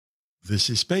This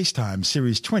is Spacetime,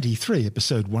 Series 23,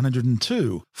 Episode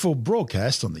 102, for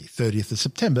broadcast on the 30th of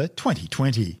September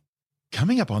 2020.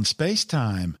 Coming up on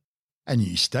Spacetime, a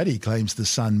new study claims the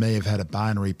Sun may have had a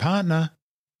binary partner,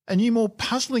 a new more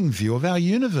puzzling view of our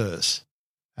universe,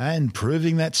 and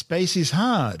proving that space is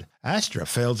hard, Astra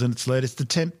fails in its latest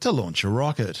attempt to launch a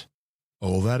rocket.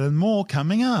 All that and more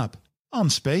coming up on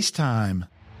Spacetime.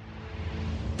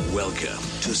 Welcome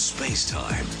to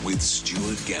Spacetime with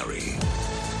Stuart Gary.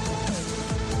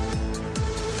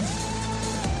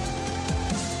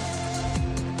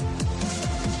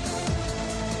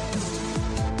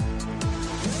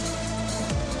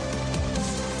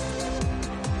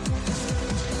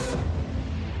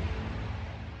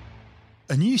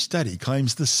 A new study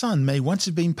claims the Sun may once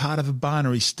have been part of a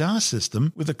binary star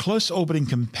system with a close orbiting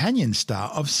companion star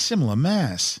of similar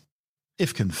mass.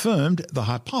 If confirmed, the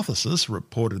hypothesis,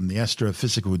 reported in the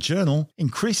Astrophysical Journal,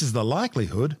 increases the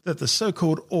likelihood that the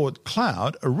so-called Oort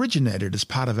cloud originated as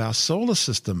part of our solar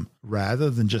system, rather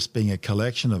than just being a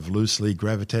collection of loosely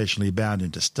gravitationally bound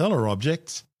interstellar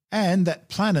objects, and that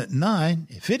Planet 9,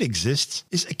 if it exists,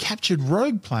 is a captured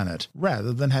rogue planet,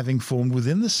 rather than having formed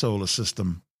within the solar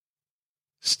system.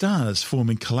 Stars form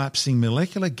in collapsing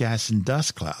molecular gas and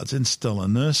dust clouds in stellar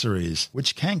nurseries,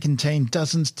 which can contain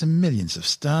dozens to millions of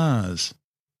stars.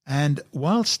 And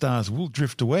while stars will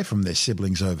drift away from their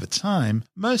siblings over time,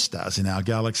 most stars in our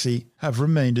galaxy have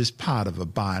remained as part of a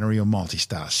binary or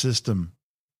multi-star system.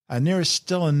 Our nearest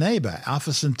stellar neighbour,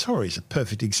 Alpha Centauri, is a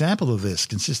perfect example of this,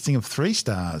 consisting of 3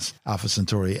 stars, Alpha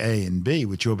Centauri A and B,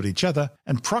 which orbit each other,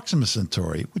 and Proxima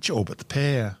Centauri, which orbit the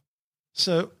pair.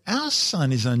 So our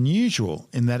Sun is unusual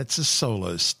in that it's a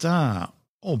solo star,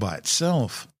 all by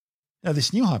itself. Now,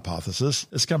 this new hypothesis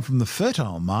has come from the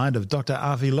fertile mind of Dr.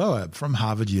 Avi Loeb from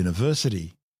Harvard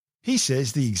University. He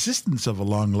says the existence of a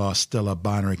long-lost stellar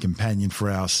binary companion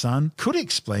for our Sun could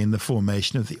explain the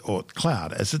formation of the Oort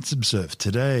cloud as it's observed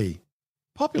today.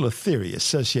 Popular theory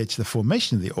associates the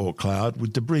formation of the Oort cloud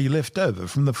with debris left over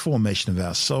from the formation of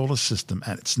our solar system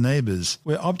and its neighbours,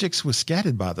 where objects were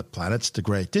scattered by the planets to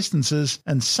great distances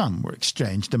and some were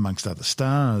exchanged amongst other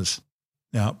stars.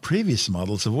 Now, previous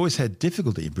models have always had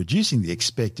difficulty in producing the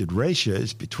expected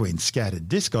ratios between scattered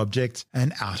disk objects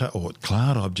and outer Oort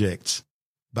cloud objects.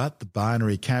 But the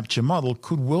binary capture model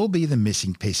could well be the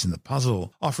missing piece in the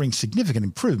puzzle, offering significant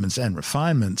improvements and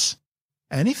refinements.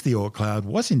 And if the Oort cloud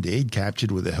was indeed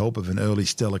captured with the help of an early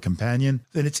stellar companion,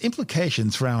 then its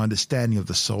implications for our understanding of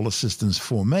the solar system's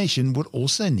formation would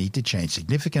also need to change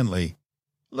significantly.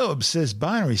 Loeb says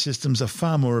binary systems are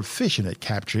far more efficient at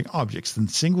capturing objects than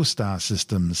single-star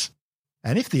systems.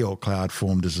 And if the Oort cloud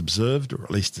formed as observed, or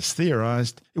at least as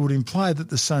theorized, it would imply that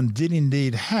the Sun did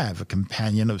indeed have a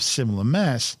companion of similar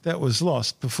mass that was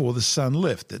lost before the Sun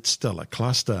left its stellar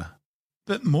cluster.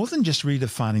 But more than just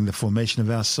redefining the formation of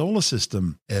our solar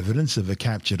system, evidence of a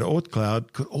captured Oort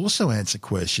cloud could also answer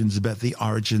questions about the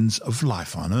origins of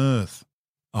life on Earth.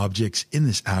 Objects in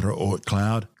this outer Oort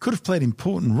cloud could have played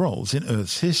important roles in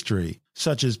Earth's history,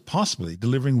 such as possibly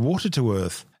delivering water to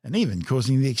Earth and even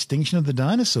causing the extinction of the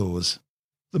dinosaurs.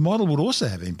 The model would also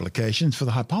have implications for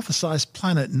the hypothesized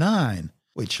Planet 9,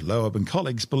 which Loeb and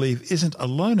colleagues believe isn't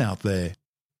alone out there.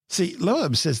 See,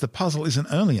 Loeb says the puzzle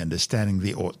isn't only understanding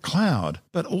the Oort cloud,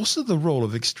 but also the role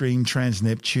of extreme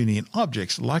trans-Neptunian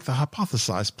objects like the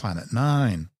hypothesized Planet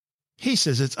 9. He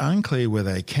says it's unclear where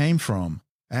they came from,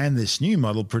 and this new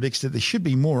model predicts that there should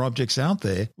be more objects out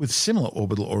there with similar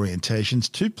orbital orientations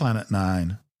to Planet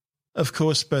 9. Of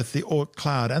course, both the Oort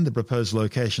cloud and the proposed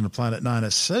location of Planet 9 are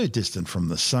so distant from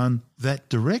the Sun that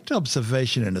direct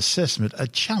observation and assessment are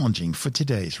challenging for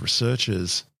today's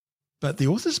researchers. But the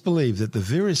authors believe that the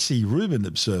Vera C. Rubin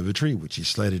Observatory, which is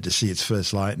slated to see its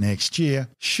first light next year,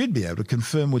 should be able to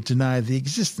confirm or deny the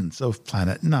existence of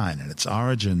Planet 9 and its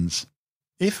origins.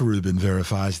 If Rubin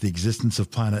verifies the existence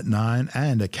of Planet 9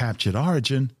 and a captured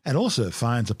origin, and also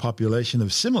finds a population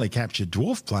of similarly captured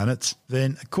dwarf planets,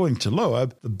 then, according to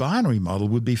Loeb, the binary model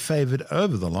would be favoured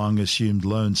over the long-assumed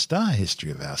lone star history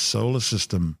of our solar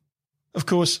system. Of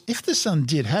course, if the Sun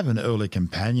did have an early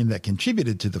companion that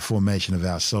contributed to the formation of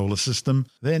our solar system,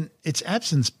 then its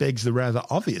absence begs the rather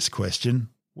obvious question,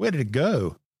 where did it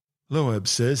go? Loeb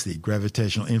says the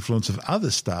gravitational influence of other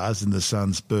stars in the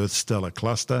Sun's birth stellar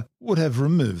cluster would have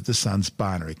removed the Sun's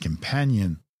binary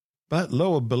companion. But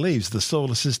Loeb believes the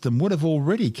solar system would have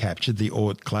already captured the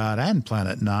Oort cloud and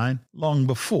Planet 9 long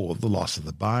before the loss of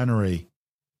the binary.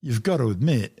 You've got to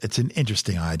admit it's an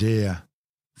interesting idea.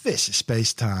 This is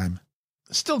Spacetime.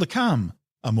 Still to come,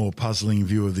 a more puzzling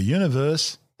view of the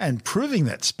universe, and proving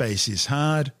that space is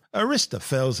hard, Arista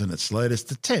fails in its latest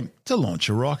attempt to launch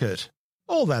a rocket.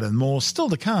 All that and more still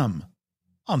to come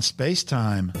on Space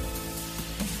Time.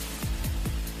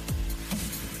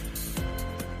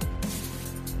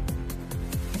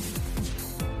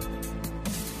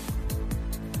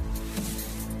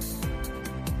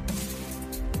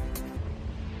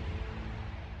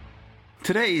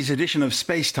 Today's edition of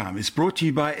Spacetime is brought to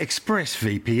you by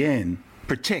ExpressVPN.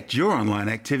 Protect your online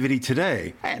activity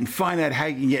today and find out how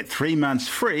you can get 3 months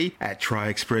free at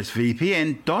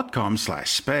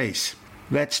tryexpressvpn.com/space.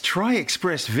 That's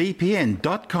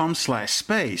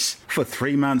tryexpressvpn.com/space for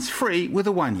 3 months free with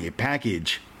a 1-year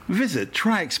package. Visit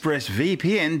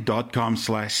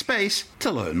tryexpressvpn.com/space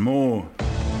to learn more.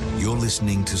 You're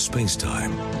listening to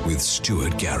Spacetime with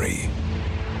Stuart Gary.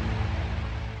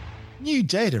 New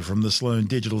data from the Sloan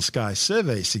Digital Sky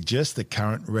Survey suggests the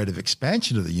current rate of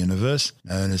expansion of the universe,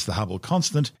 known as the Hubble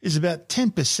constant, is about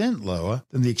 10% lower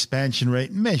than the expansion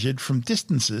rate measured from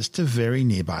distances to very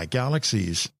nearby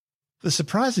galaxies. The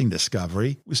surprising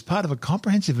discovery was part of a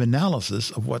comprehensive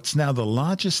analysis of what's now the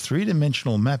largest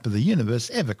three-dimensional map of the universe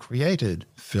ever created,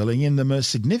 filling in the most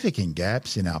significant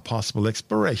gaps in our possible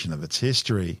exploration of its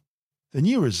history. The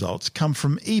new results come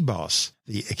from EBOS,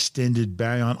 the Extended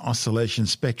Baryon Oscillation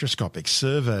Spectroscopic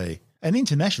Survey, an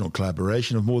international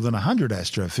collaboration of more than 100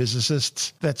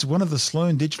 astrophysicists that's one of the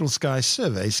Sloan Digital Sky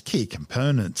Survey's key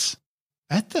components.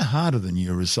 At the heart of the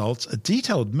new results are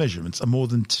detailed measurements of more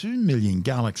than 2 million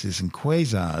galaxies and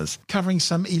quasars, covering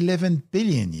some 11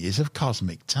 billion years of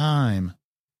cosmic time.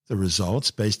 The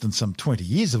results, based on some 20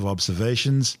 years of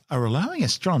observations, are allowing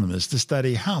astronomers to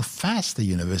study how fast the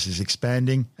universe is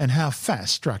expanding and how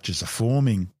fast structures are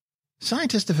forming.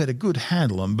 Scientists have had a good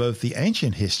handle on both the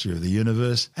ancient history of the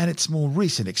universe and its more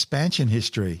recent expansion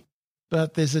history.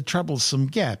 But there's a troublesome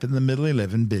gap in the middle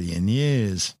 11 billion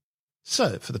years.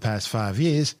 So, for the past 5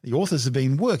 years, the authors have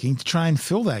been working to try and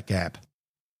fill that gap.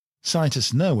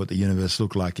 Scientists know what the universe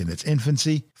looked like in its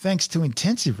infancy, thanks to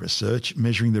intensive research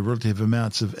measuring the relative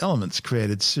amounts of elements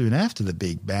created soon after the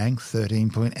Big Bang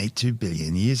 13.82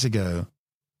 billion years ago.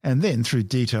 And then through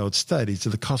detailed studies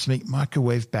of the cosmic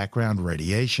microwave background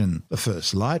radiation, the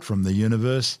first light from the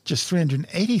universe just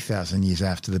 380,000 years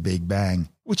after the Big Bang,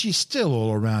 which is still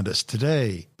all around us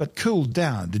today, but cooled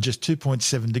down to just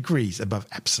 2.7 degrees above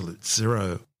absolute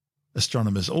zero.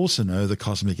 Astronomers also know the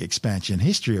cosmic expansion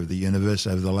history of the universe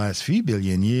over the last few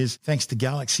billion years thanks to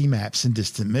galaxy maps and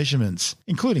distant measurements,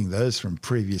 including those from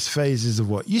previous phases of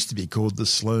what used to be called the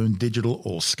Sloan Digital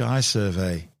All-Sky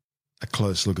Survey. A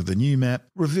close look at the new map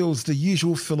reveals the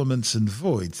usual filaments and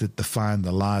voids that define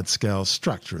the large-scale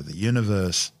structure of the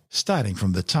universe, starting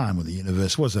from the time when the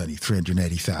universe was only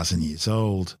 380,000 years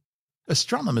old.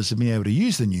 Astronomers have been able to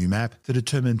use the new map to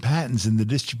determine patterns in the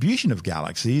distribution of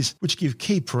galaxies, which give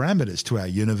key parameters to our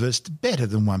universe to better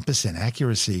than 1%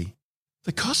 accuracy.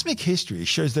 The cosmic history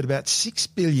shows that about 6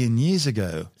 billion years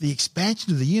ago, the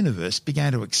expansion of the universe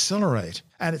began to accelerate,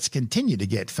 and it's continued to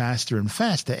get faster and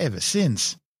faster ever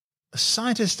since.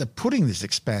 Scientists are putting this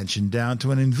expansion down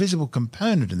to an invisible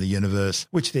component in the universe,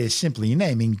 which they're simply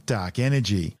naming dark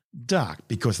energy. Dark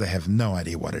because they have no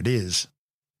idea what it is.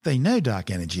 They know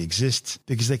dark energy exists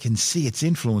because they can see its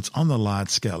influence on the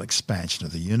large-scale expansion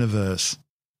of the universe.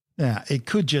 Now, it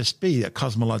could just be a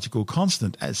cosmological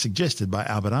constant as suggested by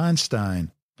Albert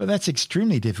Einstein, but that's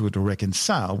extremely difficult to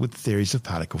reconcile with theories of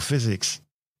particle physics.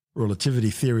 Relativity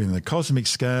theory on the cosmic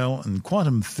scale and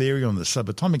quantum theory on the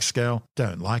subatomic scale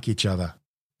don't like each other.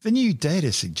 The new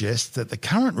data suggests that the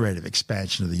current rate of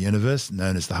expansion of the universe,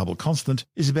 known as the Hubble constant,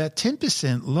 is about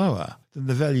 10% lower than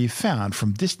the value found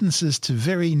from distances to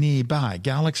very nearby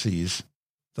galaxies.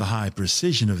 The high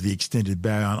precision of the Extended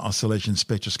Baryon Oscillation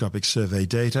Spectroscopic Survey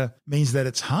data means that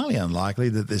it's highly unlikely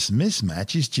that this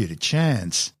mismatch is due to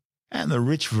chance, and the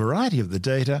rich variety of the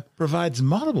data provides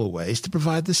multiple ways to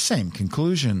provide the same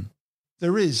conclusion.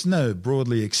 There is no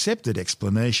broadly accepted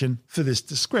explanation for this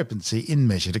discrepancy in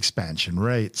measured expansion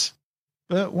rates.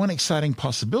 But one exciting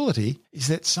possibility is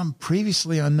that some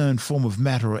previously unknown form of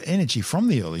matter or energy from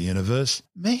the early universe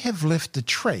may have left a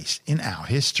trace in our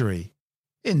history.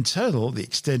 In total, the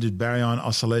Extended Baryon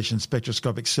Oscillation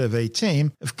Spectroscopic Survey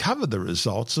team have covered the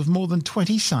results of more than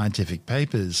 20 scientific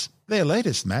papers. Their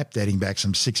latest map, dating back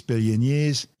some 6 billion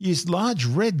years, used large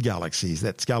red galaxies,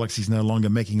 that's galaxies no longer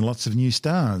making lots of new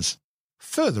stars.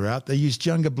 Further out, they used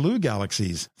younger blue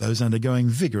galaxies, those undergoing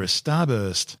vigorous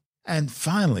starburst. And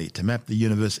finally, to map the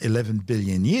universe 11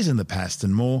 billion years in the past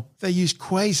and more, they used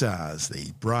quasars,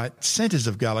 the bright centres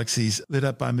of galaxies lit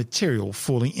up by material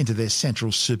falling into their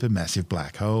central supermassive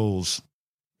black holes.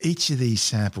 Each of these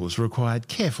samples required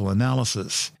careful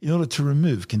analysis in order to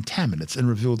remove contaminants and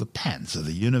reveal the patterns of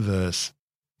the universe.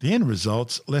 The end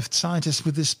results left scientists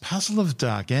with this puzzle of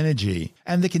dark energy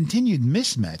and the continued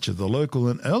mismatch of the local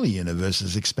and early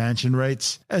universe's expansion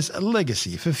rates as a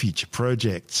legacy for future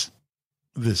projects.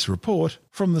 This report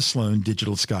from the Sloan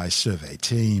Digital Sky Survey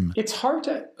team. It's hard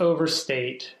to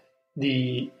overstate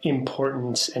the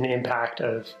importance and impact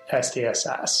of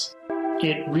SDSS.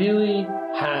 It really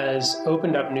has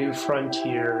opened up new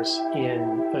frontiers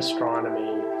in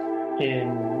astronomy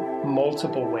in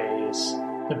multiple ways.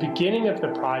 The beginning of the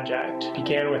project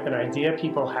began with an idea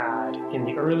people had in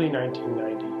the early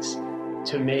 1990s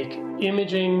to make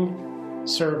imaging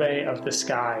survey of the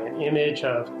sky, an image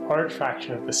of a large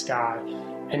fraction of the sky,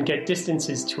 and get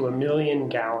distances to 1 million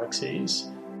galaxies.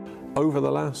 Over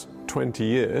the last 20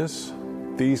 years,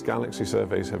 these galaxy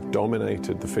surveys have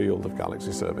dominated the field of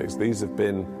galaxy surveys. These have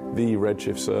been the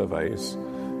redshift surveys,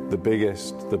 the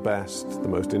biggest, the best, the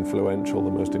most influential,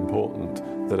 the most important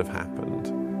that have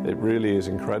happened. It really is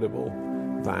incredible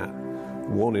that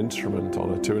one instrument on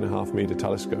a 2.5 meter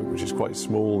telescope, which is quite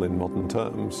small in modern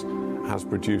terms, has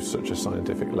produced such a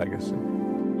scientific legacy.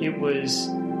 It was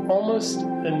almost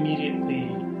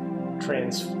immediately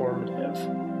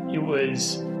transformative. It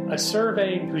was a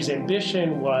survey whose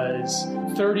ambition was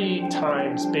 30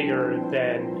 times bigger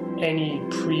than any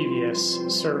previous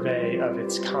survey of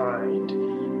its kind.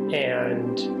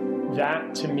 And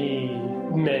that, to me,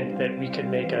 meant that we could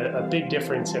make a big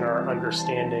difference in our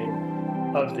understanding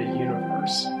of the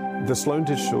universe. The Sloan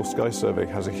Digital Sky Survey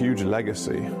has a huge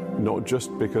legacy, not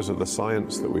just because of the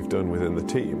science that we've done within the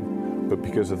team, but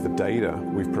because of the data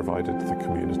we've provided to the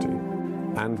community.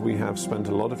 And we have spent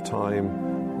a lot of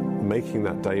time making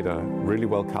that data really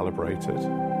well calibrated,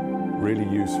 really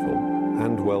useful,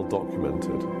 and well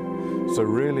documented. So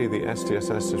really the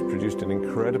SDSS has produced an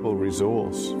incredible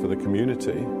resource for the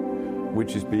community,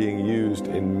 which is being used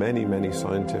in many, many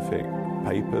scientific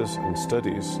papers and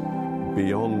studies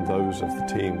beyond those of the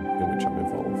team in which I'm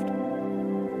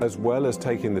involved. As well as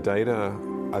taking the data,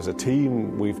 as a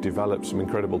team, we've developed some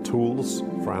incredible tools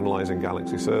for analyzing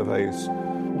galaxy surveys.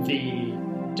 The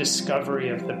discovery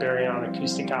of the baryon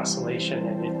acoustic oscillation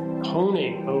and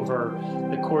honing over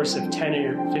the course of 10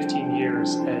 or 15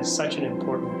 years as such an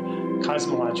important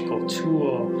cosmological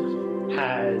tool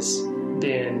has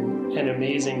been an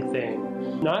amazing thing.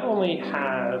 Not only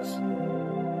have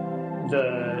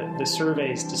the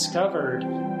surveys discovered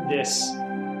this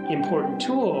important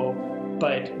tool,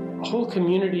 but a whole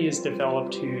community is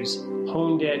developed who's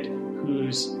honed it,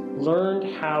 who's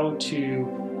learned how to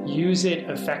use it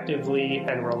effectively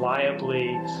and reliably,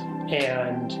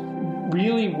 and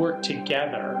really work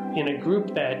together in a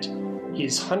group that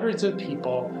is hundreds of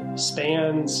people,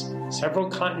 spans several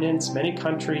continents, many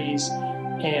countries,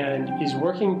 and is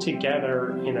working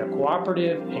together in a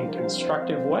cooperative and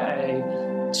constructive way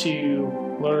to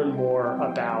learn more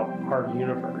about our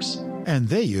universe. And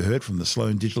there you heard from the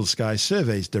Sloan Digital Sky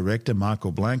Survey's director,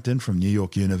 Michael Blankton from New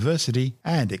York University,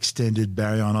 and Extended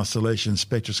Baryon Oscillation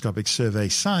Spectroscopic Survey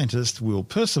scientist Will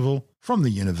Percival from the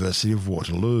University of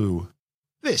Waterloo.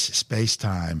 This is Space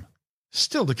Time.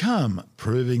 Still to come,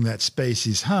 proving that space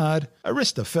is hard,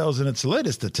 Arista fails in its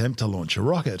latest attempt to launch a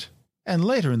rocket. And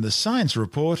later in the science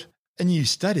report, a new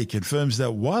study confirms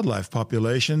that wildlife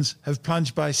populations have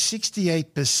plunged by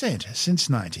 68% since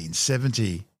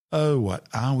 1970. Oh, what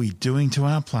are we doing to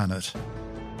our planet?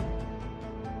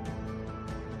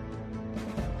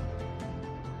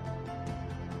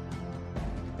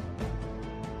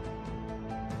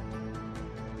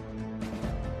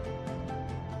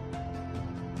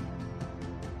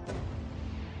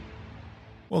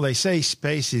 Well, they say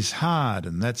space is hard,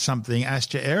 and that's something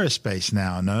Astra Aerospace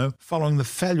now know, following the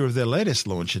failure of their latest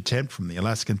launch attempt from the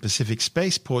Alaskan Pacific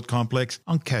Spaceport Complex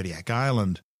on Kodiak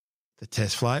Island. The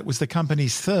test flight was the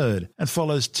company's third and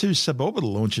follows 2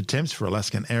 suborbital launch attempts for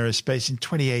Alaskan Aerospace in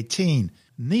 2018,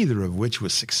 neither of which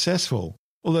was successful.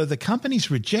 Although the companies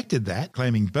rejected that,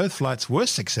 claiming both flights were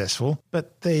successful,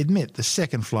 but they admit the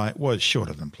second flight was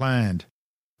shorter than planned.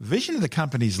 Vision of the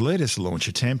company's latest launch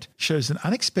attempt shows an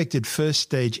unexpected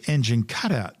first-stage engine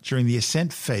cutout during the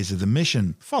ascent phase of the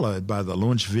mission, followed by the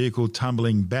launch vehicle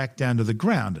tumbling back down to the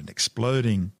ground and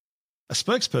exploding. A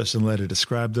spokesperson later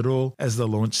described it all as the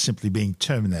launch simply being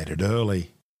terminated early.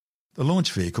 The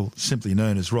launch vehicle, simply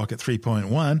known as Rocket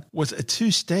 3.1, was a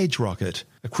 2-stage rocket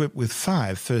equipped with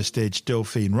 5 first-stage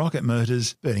Delphine rocket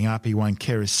motors burning RP-1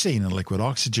 kerosene and liquid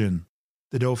oxygen.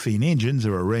 The Delphine engines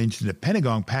are arranged in a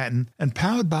pentagon pattern and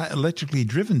powered by electrically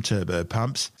driven turbo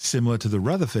pumps similar to the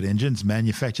Rutherford engines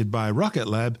manufactured by Rocket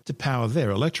Lab to power their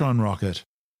Electron rocket.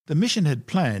 The mission had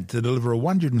planned to deliver a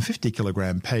 150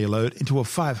 kilogram payload into a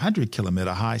 500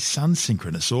 kilometre high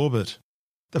sun-synchronous orbit.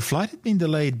 The flight had been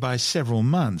delayed by several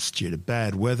months due to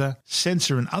bad weather,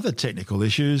 sensor and other technical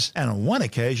issues, and on one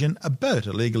occasion a boat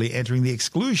illegally entering the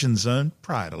exclusion zone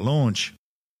prior to launch.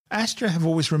 Astra have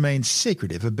always remained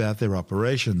secretive about their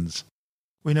operations.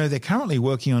 We know they're currently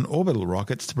working on orbital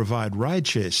rockets to provide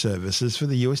rideshare services for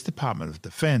the US Department of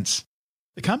Defense.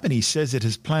 The company says it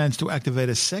has plans to activate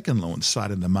a second launch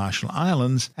site in the Marshall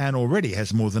Islands and already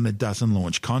has more than a dozen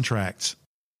launch contracts.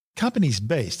 Companies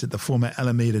based at the former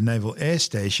Alameda Naval Air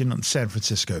Station on San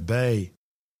Francisco Bay.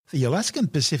 The Alaskan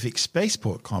Pacific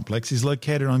Spaceport Complex is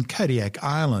located on Kodiak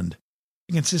Island.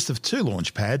 It consists of 2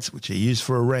 launch pads, which are used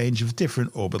for a range of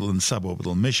different orbital and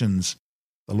suborbital missions.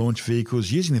 The launch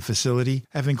vehicles using the facility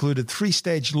have included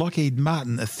 3-stage Lockheed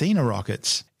Martin Athena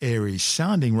rockets, Ares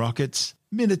sounding rockets,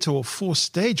 Minotaur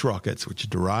 4-stage rockets, which are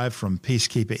derived from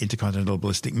Peacekeeper intercontinental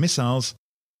ballistic missiles,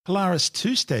 Polaris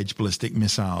 2-stage ballistic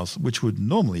missiles, which would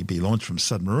normally be launched from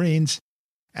submarines,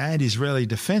 and Israeli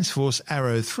Defense Force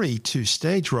Arrow 3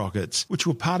 2-stage rockets, which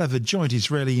were part of a joint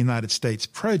Israeli-United States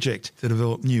project to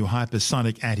develop new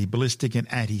hypersonic anti-ballistic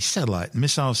and anti-satellite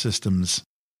missile systems.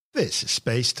 This is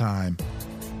Space Time.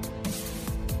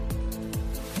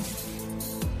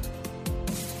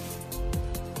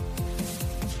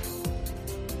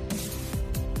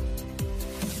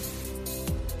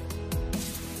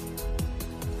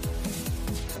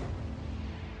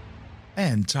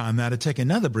 And time now to take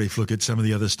another brief look at some of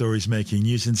the other stories making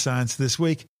news in science this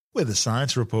week with a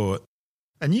Science Report.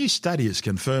 A new study has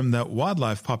confirmed that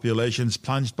wildlife populations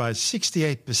plunged by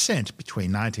 68%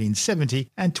 between 1970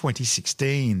 and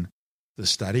 2016. The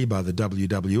study by the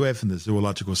WWF and the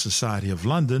Zoological Society of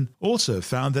London also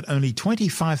found that only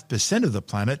 25% of the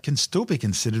planet can still be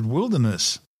considered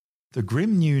wilderness. The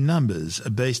grim new numbers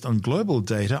are based on global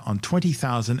data on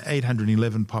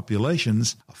 20,811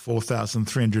 populations of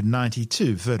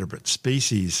 4,392 vertebrate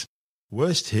species.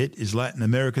 Worst hit is Latin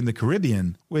America and the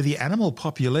Caribbean, where the animal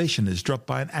population has dropped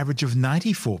by an average of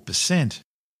 94%.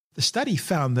 The study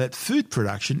found that food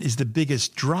production is the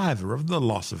biggest driver of the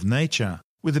loss of nature,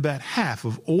 with about half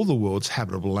of all the world's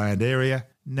habitable land area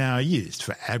now used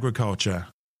for agriculture.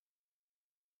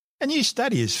 A new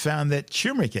study has found that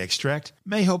turmeric extract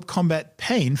may help combat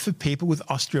pain for people with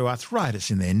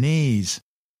osteoarthritis in their knees.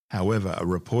 However, a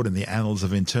report in the Annals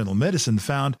of Internal Medicine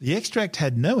found the extract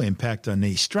had no impact on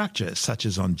knee structure, such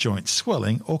as on joint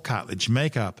swelling or cartilage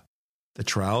makeup. The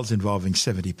trials involving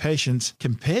 70 patients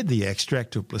compared the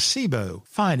extract to a placebo,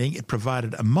 finding it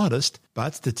provided a modest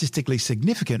but statistically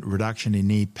significant reduction in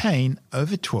knee pain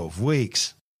over 12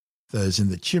 weeks. Those in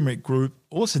the turmeric group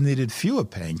also needed fewer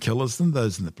painkillers than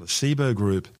those in the placebo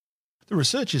group. The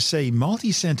researchers say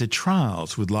multi-centre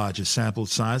trials with larger sample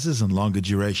sizes and longer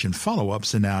duration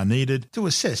follow-ups are now needed to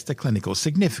assess the clinical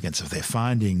significance of their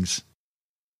findings.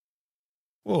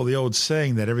 Well, the old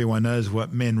saying that everyone knows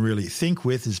what men really think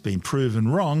with has been proven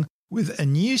wrong, with a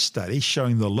new study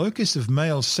showing the locus of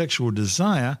male sexual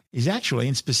desire is actually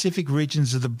in specific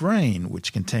regions of the brain,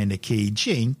 which contain a key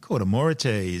gene called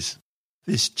amoritase.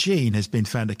 This gene has been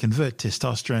found to convert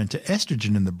testosterone to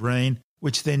estrogen in the brain,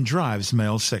 which then drives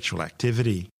male sexual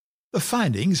activity. The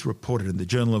findings, reported in the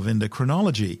Journal of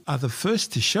Endocrinology, are the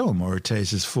first to show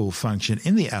amoritase full function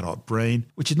in the adult brain,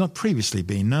 which had not previously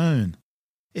been known.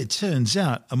 It turns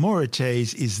out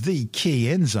amoritase is the key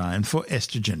enzyme for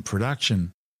estrogen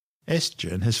production.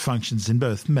 Estrogen has functions in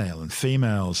both male and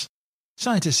females.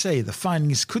 Scientists say the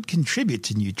findings could contribute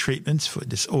to new treatments for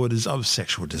disorders of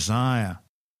sexual desire.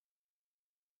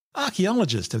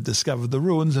 Archaeologists have discovered the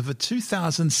ruins of a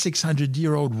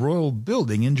 2,600-year-old royal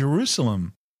building in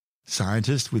Jerusalem.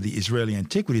 Scientists with the Israeli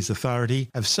Antiquities Authority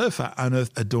have so far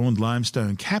unearthed adorned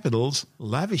limestone capitals,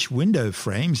 lavish window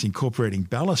frames incorporating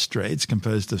balustrades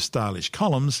composed of stylish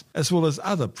columns, as well as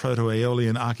other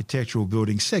Proto-Aeolian architectural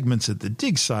building segments at the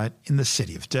dig site in the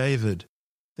city of David.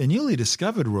 The newly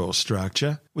discovered royal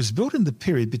structure was built in the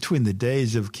period between the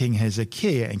days of King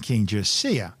Hezekiah and King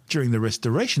Josiah during the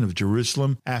restoration of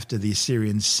Jerusalem after the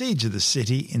Assyrian siege of the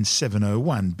city in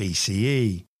 701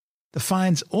 BCE. The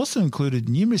finds also included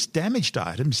numerous damaged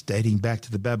items dating back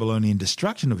to the Babylonian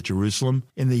destruction of Jerusalem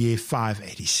in the year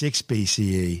 586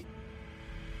 BCE.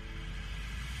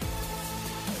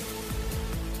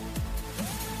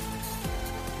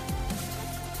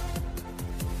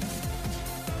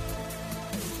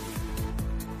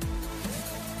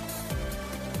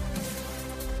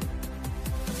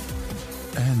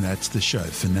 And that's the show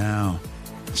for now.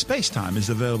 Spacetime is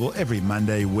available every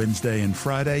Monday, Wednesday and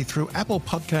Friday through Apple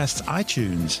Podcasts,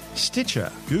 iTunes,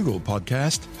 Stitcher, Google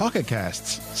Podcast, Pocket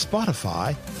Casts,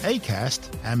 Spotify, Acast,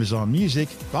 Amazon Music,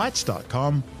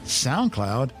 Bytes.com,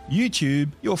 SoundCloud,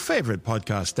 YouTube, your favourite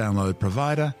podcast download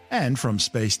provider, and from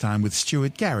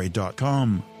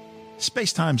spacetimewithstuartgary.com.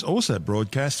 Spacetime's also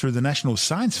broadcast through the National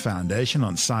Science Foundation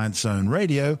on Science Zone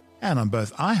Radio and on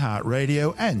both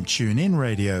iHeartRadio and TuneIn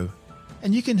Radio.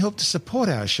 And you can help to support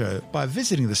our show by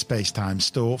visiting the Spacetime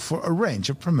store for a range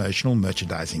of promotional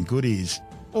merchandising goodies,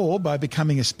 or by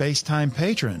becoming a Spacetime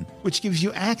patron, which gives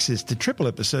you access to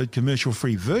triple-episode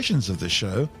commercial-free versions of the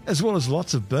show, as well as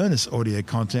lots of bonus audio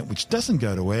content which doesn't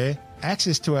go to air,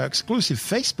 access to our exclusive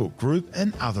Facebook group,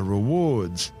 and other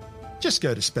rewards. Just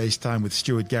go to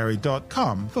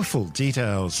spacetimewithstuartgary.com for full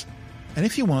details. And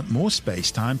if you want more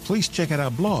Spacetime, please check out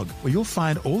our blog, where you'll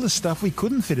find all the stuff we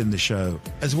couldn't fit in the show,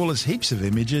 as well as heaps of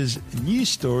images, news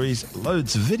stories,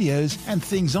 loads of videos, and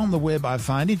things on the web I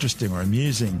find interesting or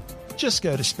amusing. Just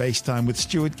go to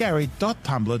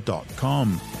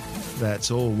spacetimewithstuartgary.tumblr.com.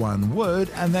 That's all one word,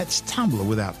 and that's Tumblr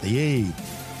without the E.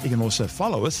 You can also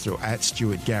follow us through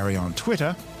 @StuartGary on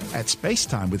Twitter,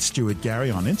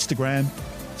 @SpaceTimeWithStuartGary on Instagram,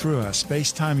 through our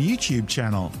Spacetime YouTube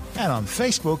channel, and on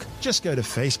Facebook, just go to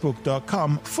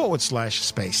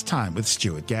facebook.com/Spacetime with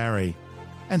Stuart Gary.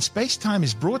 And Spacetime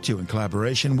is brought to you in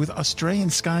collaboration with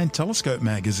Australian Sky and Telescope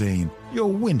magazine,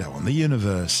 your window on the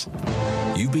universe.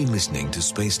 You've been listening to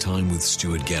Spacetime with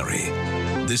Stuart Gary.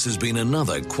 This has been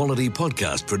another quality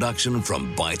podcast production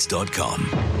from Bytes.com.